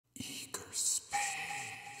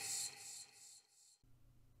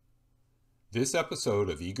This episode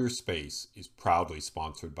of Eager Space is proudly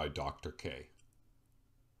sponsored by Dr. K.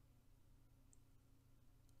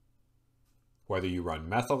 Whether you run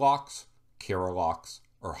Methalox, Keralox,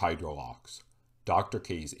 or Hydrolox, Dr.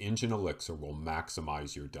 K's engine elixir will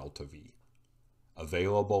maximize your Delta V.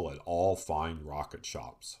 Available at all fine rocket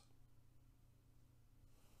shops.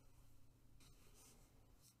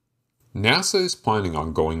 NASA is planning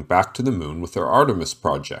on going back to the moon with their Artemis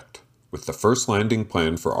project, with the first landing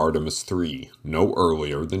planned for Artemis 3 no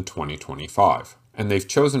earlier than 2025. And they've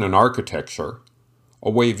chosen an architecture, a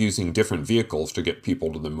way of using different vehicles to get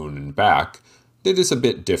people to the moon and back, that is a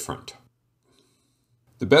bit different.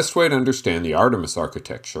 The best way to understand the Artemis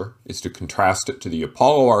architecture is to contrast it to the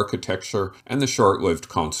Apollo architecture and the short-lived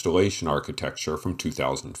Constellation architecture from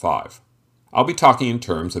 2005. I'll be talking in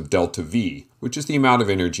terms of delta V, which is the amount of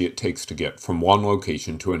energy it takes to get from one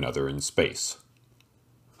location to another in space.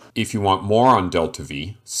 If you want more on delta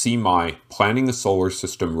V, see my Planning a Solar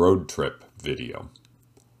System Road Trip video.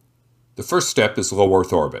 The first step is low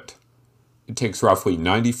Earth orbit. It takes roughly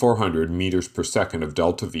 9,400 meters per second of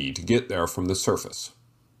delta V to get there from the surface.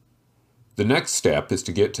 The next step is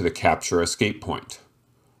to get to the capture escape point.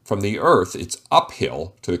 From the Earth, it's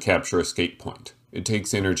uphill to the capture escape point. It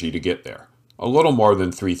takes energy to get there, a little more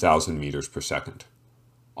than 3,000 meters per second.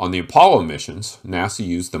 On the Apollo missions, NASA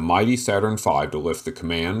used the mighty Saturn V to lift the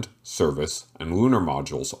command, service, and lunar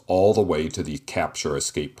modules all the way to the capture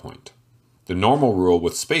escape point. The normal rule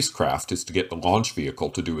with spacecraft is to get the launch vehicle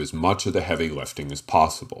to do as much of the heavy lifting as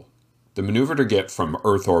possible. The maneuver to get from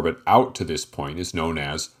Earth orbit out to this point is known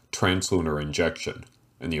as translunar injection,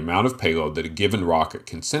 and the amount of payload that a given rocket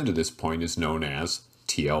can send to this point is known as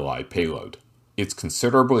TLI payload. It's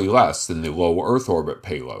considerably less than the low Earth orbit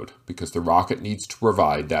payload because the rocket needs to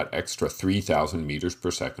provide that extra 3,000 meters per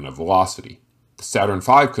second of velocity. The Saturn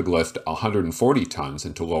V could lift 140 tons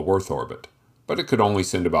into low Earth orbit, but it could only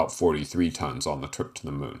send about 43 tons on the trip to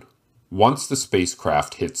the moon. Once the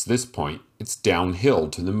spacecraft hits this point, it's downhill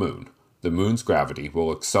to the moon. The moon's gravity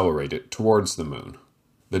will accelerate it towards the moon.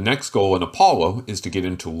 The next goal in Apollo is to get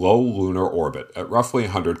into low lunar orbit at roughly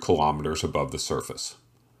 100 kilometers above the surface.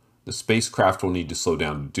 The spacecraft will need to slow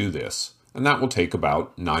down to do this, and that will take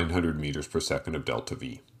about 900 meters per second of delta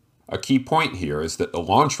V. A key point here is that the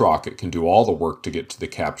launch rocket can do all the work to get to the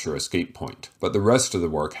capture escape point, but the rest of the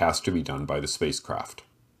work has to be done by the spacecraft.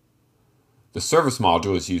 The service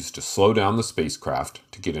module is used to slow down the spacecraft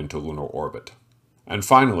to get into lunar orbit. And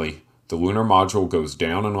finally, the lunar module goes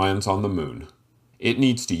down and lands on the moon. It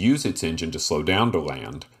needs to use its engine to slow down to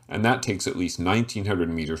land, and that takes at least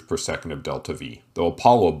 1,900 meters per second of delta V, though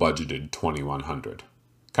Apollo budgeted 2,100.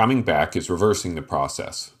 Coming back is reversing the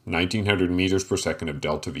process. 1,900 meters per second of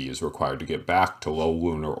delta V is required to get back to low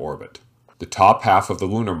lunar orbit. The top half of the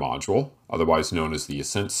lunar module, otherwise known as the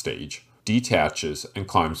ascent stage, detaches and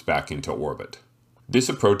climbs back into orbit. This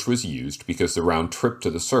approach was used because the round trip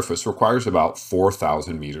to the surface requires about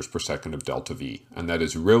 4,000 meters per second of delta V, and that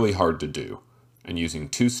is really hard to do. And using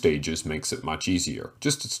two stages makes it much easier,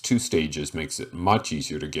 just as two stages makes it much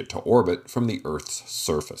easier to get to orbit from the Earth's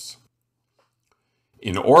surface.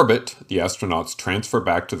 In orbit, the astronauts transfer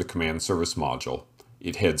back to the command service module.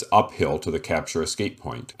 It heads uphill to the capture escape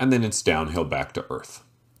point, and then it's downhill back to Earth.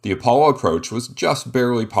 The Apollo approach was just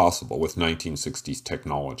barely possible with 1960s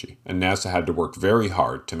technology, and NASA had to work very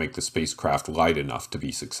hard to make the spacecraft light enough to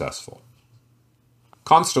be successful.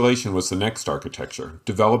 Constellation was the next architecture,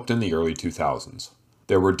 developed in the early 2000s.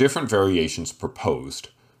 There were different variations proposed.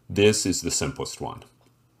 This is the simplest one.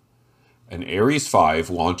 An Ares 5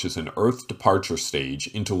 launches an Earth departure stage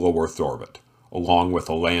into low Earth orbit, along with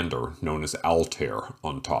a lander known as Altair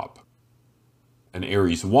on top. An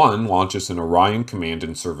Ares 1 launches an Orion command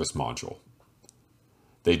and service module.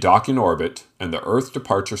 They dock in orbit, and the Earth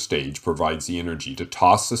departure stage provides the energy to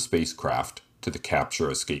toss the spacecraft to the capture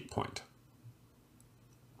escape point.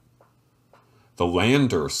 The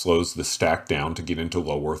lander slows the stack down to get into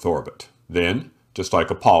low Earth orbit. Then, just like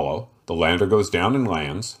Apollo, the lander goes down and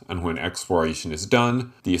lands, and when exploration is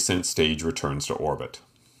done, the ascent stage returns to orbit.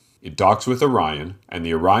 It docks with Orion, and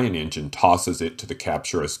the Orion engine tosses it to the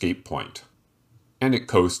capture escape point, and it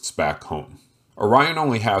coasts back home. Orion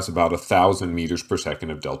only has about 1,000 meters per second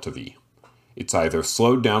of delta V. It's either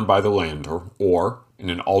slowed down by the lander, or, in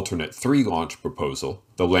an alternate 3-launch proposal,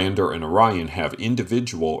 the lander and Orion have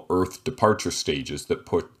individual Earth departure stages that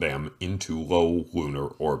put them into low lunar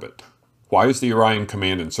orbit. Why is the Orion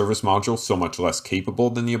command and service module so much less capable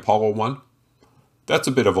than the Apollo 1? That's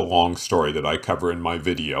a bit of a long story that I cover in my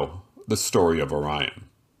video, The Story of Orion.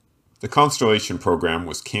 The Constellation program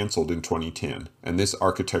was canceled in 2010, and this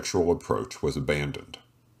architectural approach was abandoned.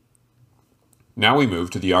 Now we move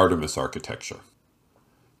to the Artemis architecture.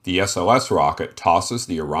 The SLS rocket tosses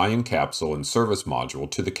the Orion capsule and service module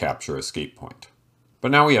to the capture escape point.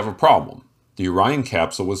 But now we have a problem. The Orion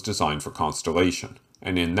capsule was designed for constellation,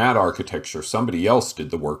 and in that architecture somebody else did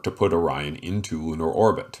the work to put Orion into lunar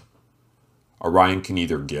orbit. Orion can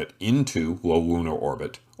either get into low lunar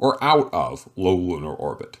orbit or out of low lunar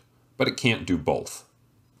orbit, but it can't do both.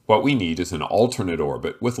 What we need is an alternate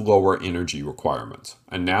orbit with lower energy requirements,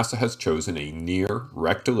 and NASA has chosen a near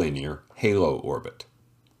rectilinear halo orbit.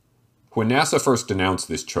 When NASA first announced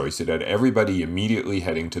this choice, it had everybody immediately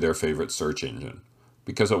heading to their favorite search engine,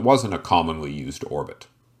 because it wasn't a commonly used orbit.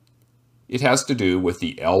 It has to do with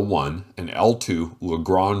the L1 and L2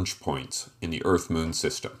 Lagrange points in the Earth-Moon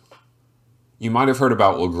system. You might have heard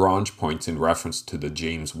about Lagrange points in reference to the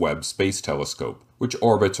James Webb Space Telescope, which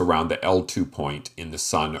orbits around the L2 point in the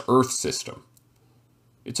Sun-Earth system.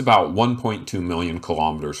 It's about 1.2 million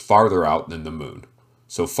kilometers farther out than the Moon,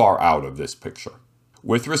 so far out of this picture.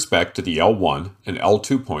 With respect to the L1 and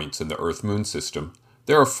L2 points in the Earth-Moon system,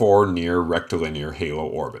 there are 4 near rectilinear halo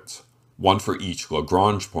orbits, one for each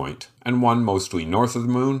Lagrange point, and one mostly north of the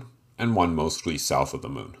Moon, and one mostly south of the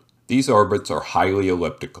Moon. These orbits are highly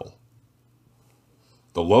elliptical.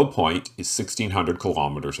 The low point is 1,600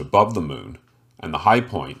 kilometers above the Moon, and the high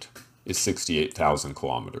point is 68,000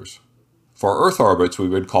 kilometers. For Earth orbits, we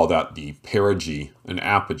would call that the perigee and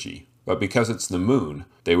apogee, but because it's the Moon,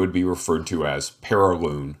 they would be referred to as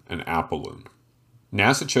perilune and apollune.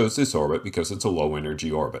 NASA chose this orbit because it's a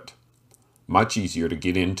low-energy orbit, much easier to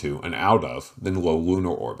get into and out of than low lunar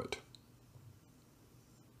orbit.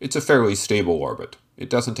 It's a fairly stable orbit. It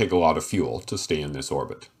doesn't take a lot of fuel to stay in this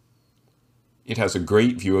orbit. It has a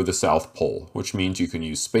great view of the South Pole, which means you can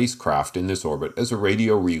use spacecraft in this orbit as a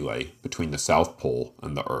radio relay between the South Pole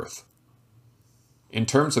and the Earth. In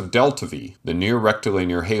terms of delta V, the near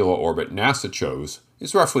rectilinear halo orbit NASA chose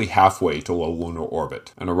is roughly halfway to low lunar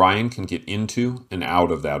orbit, and Orion can get into and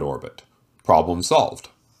out of that orbit. Problem solved.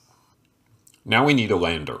 Now we need a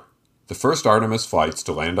lander. The first Artemis flights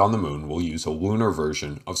to land on the Moon will use a lunar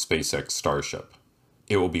version of SpaceX Starship.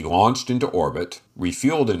 It will be launched into orbit,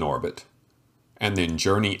 refueled in orbit, and then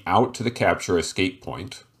journey out to the capture escape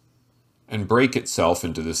point, and break itself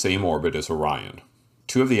into the same orbit as Orion.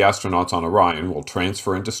 2 of the astronauts on Orion will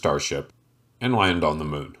transfer into Starship and land on the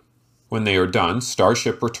Moon. When they are done,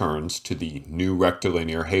 Starship returns to the new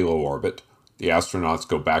rectilinear halo orbit, the astronauts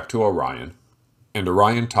go back to Orion, and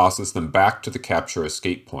Orion tosses them back to the capture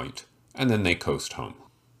escape point, and then they coast home.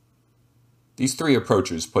 These 3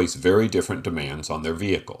 approaches place very different demands on their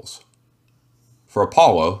vehicles. For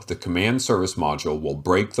Apollo, the command service module will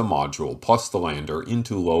break the module plus the lander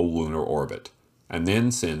into low lunar orbit, and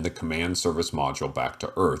then send the command service module back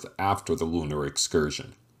to Earth after the lunar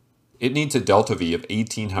excursion. It needs a delta V of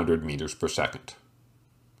 1,800 meters per second.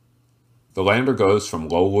 The lander goes from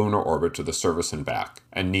low lunar orbit to the surface and back,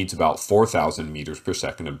 and needs about 4,000 meters per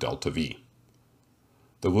second of delta V.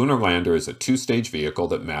 The lunar lander is a 2-stage vehicle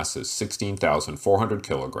that masses 16,400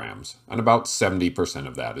 kilograms, and about 70%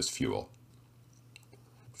 of that is fuel.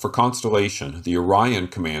 For constellation, the Orion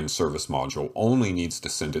command service module only needs to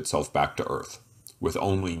send itself back to Earth, with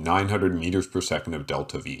only 900 meters per second of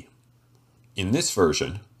delta V. In this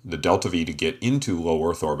version, the delta V to get into low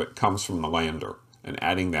Earth orbit comes from the lander, and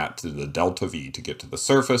adding that to the delta V to get to the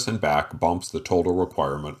surface and back bumps the total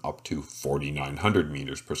requirement up to 4,900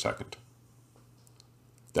 meters per second.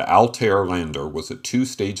 The Altair lander was a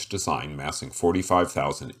 2-stage design massing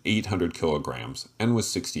 45,800 kilograms and was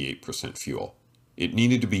 68% fuel. It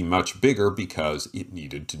needed to be much bigger because it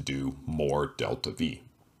needed to do more delta V.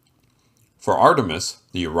 For Artemis,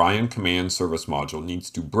 the Orion command service module needs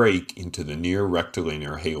to break into the near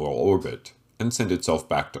rectilinear halo orbit and send itself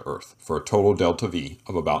back to Earth for a total delta V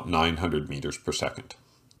of about 900 meters per second.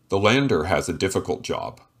 The lander has a difficult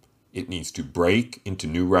job. It needs to break into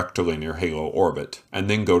new rectilinear halo orbit and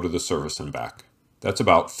then go to the surface and back. That's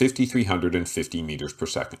about 5,350 meters per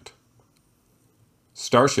second.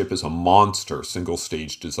 Starship is a monster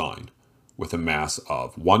single-stage design with a mass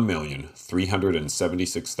of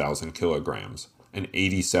 1,376,000 kilograms, and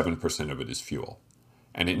 87% of it is fuel.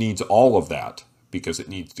 And it needs all of that because it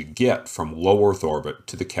needs to get from low Earth orbit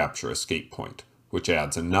to the capture escape point, which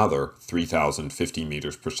adds another 3,050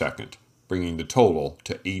 meters per second, bringing the total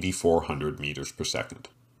to 8,400 meters per second.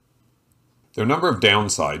 There are a number of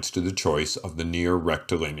downsides to the choice of the near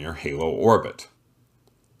rectilinear halo orbit.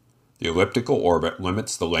 The elliptical orbit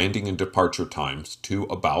limits the landing and departure times to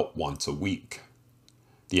about once a week.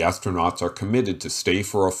 The astronauts are committed to stay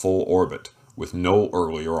for a full orbit with no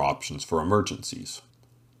earlier options for emergencies.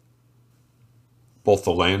 Both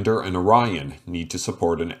the lander and Orion need to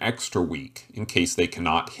support an extra week in case they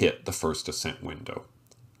cannot hit the first ascent window.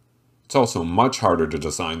 It's also much harder to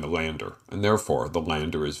design the lander, and therefore the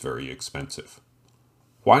lander is very expensive.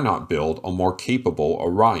 Why not build a more capable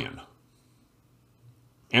Orion?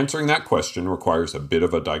 Answering that question requires a bit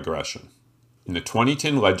of a digression. In the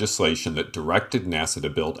 2010 legislation that directed NASA to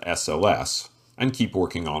build SLS and keep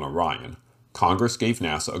working on Orion, Congress gave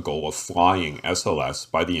NASA a goal of flying SLS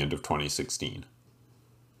by the end of 2016.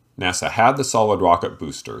 NASA had the solid rocket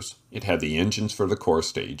boosters, it had the engines for the core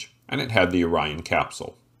stage, and it had the Orion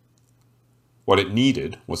capsule. What it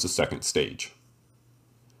needed was a second stage.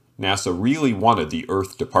 NASA really wanted the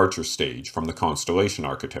Earth departure stage from the Constellation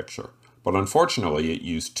architecture, but unfortunately it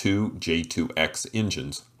used two J2X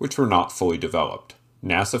engines, which were not fully developed.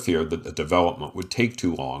 NASA feared that the development would take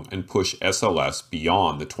too long and push SLS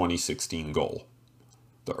beyond the 2016 goal.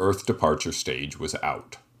 The Earth departure stage was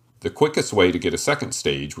out. The quickest way to get a second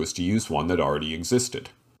stage was to use one that already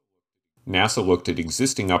existed. NASA looked at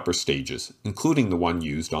existing upper stages, including the one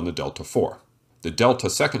used on the Delta IV. The Delta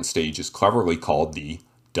second stage is cleverly called the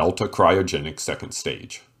Delta Cryogenic Second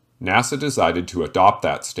Stage. NASA decided to adopt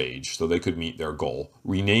that stage so they could meet their goal,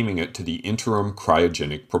 renaming it to the Interim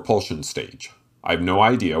Cryogenic Propulsion Stage. I have no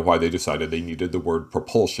idea why they decided they needed the word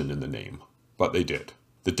propulsion in the name, but they did.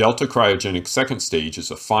 The Delta Cryogenic Second Stage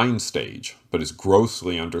is a fine stage, but is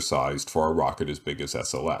grossly undersized for a rocket as big as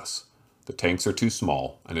SLS. The tanks are too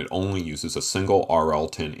small, and it only uses a single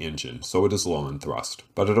RL-10 engine, so it is low in thrust.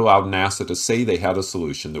 But it allowed NASA to say they had a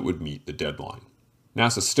solution that would meet the deadline.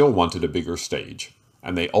 NASA still wanted a bigger stage,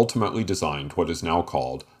 and they ultimately designed what is now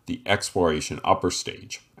called the Exploration Upper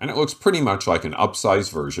Stage, and it looks pretty much like an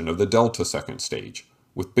upsized version of the Delta Second Stage,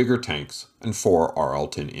 with bigger tanks and 4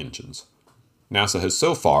 RL-10 engines. NASA has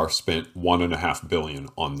so far spent $1.5 billion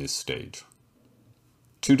on this stage.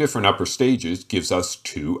 Two different upper stages gives us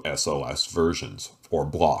two SLS versions, or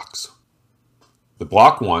blocks. The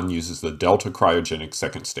Block 1 uses the Delta Cryogenic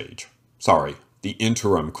Second Stage, the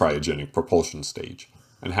Interim Cryogenic Propulsion Stage,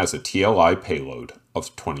 and has a TLI payload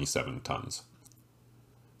of 27 tons.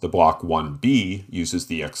 The Block 1B uses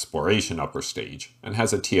the Exploration Upper Stage and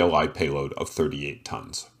has a TLI payload of 38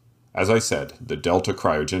 tons. As I said, the Delta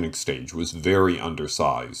Cryogenic Stage was very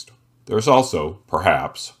undersized. There is also,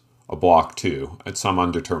 perhaps, a Block 2 at some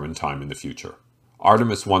undetermined time in the future.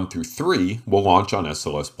 Artemis 1 through 3 will launch on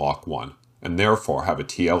SLS Block 1, and therefore have a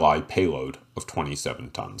TLI payload of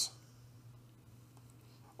 27 tons.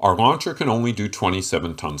 Our launcher can only do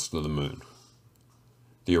 27 tons to the Moon.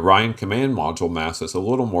 The Orion Command Module mass is a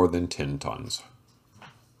little more than 10 tons.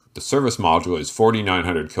 The service module is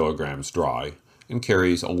 4,900 kilograms dry, and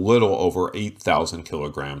carries a little over 8,000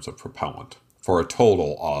 kilograms of propellant, for a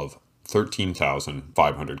total of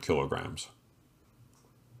 13,500 kilograms.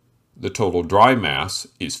 The total dry mass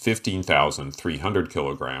is 15,300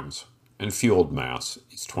 kilograms, and fueled mass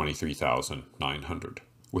is 23,900.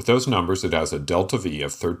 With those numbers, it has a delta V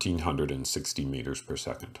of 1,360 meters per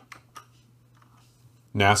second.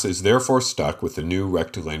 NASA is therefore stuck with the new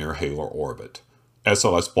rectilinear halo orbit.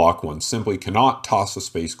 SLS Block 1 simply cannot toss a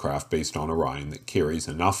spacecraft based on Orion that carries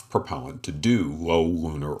enough propellant to do low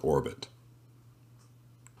lunar orbit.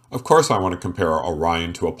 Of course, I want to compare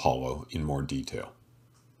Orion to Apollo in more detail.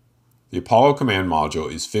 The Apollo Command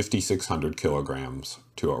Module is 5,600 kilograms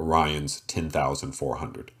to Orion's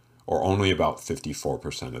 10,400, or only about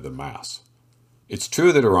 54% of the mass. It's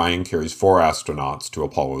true that Orion carries 4 astronauts to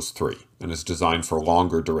Apollo's 3, and is designed for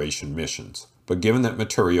longer duration missions. But given that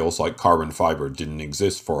materials like carbon fiber didn't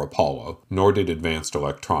exist for Apollo, nor did advanced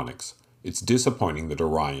electronics, it's disappointing that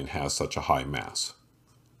Orion has such a high mass.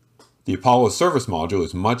 The Apollo service module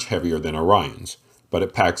is much heavier than Orion's, but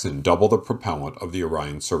it packs in double the propellant of the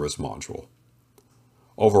Orion service module.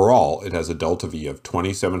 Overall, it has a delta V of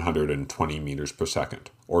 2,720 meters per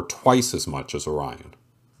second, or twice as much as Orion.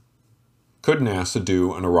 Could NASA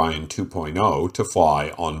do an Orion 2.0 to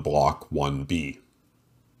fly on Block 1B?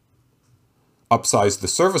 Upsize the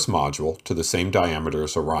service module to the same diameter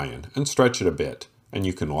as Orion and stretch it a bit, and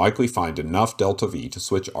you can likely find enough delta V to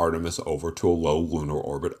switch Artemis over to a low lunar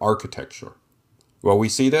orbit architecture. Will we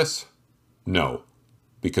see this? No,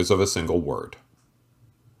 because of a single word.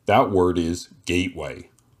 That word is gateway,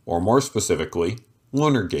 or more specifically,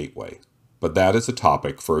 lunar gateway, but that is a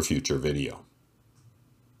topic for a future video.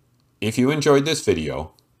 If you enjoyed this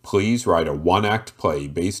video, please write a one-act play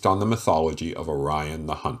based on the mythology of Orion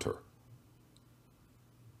the Hunter.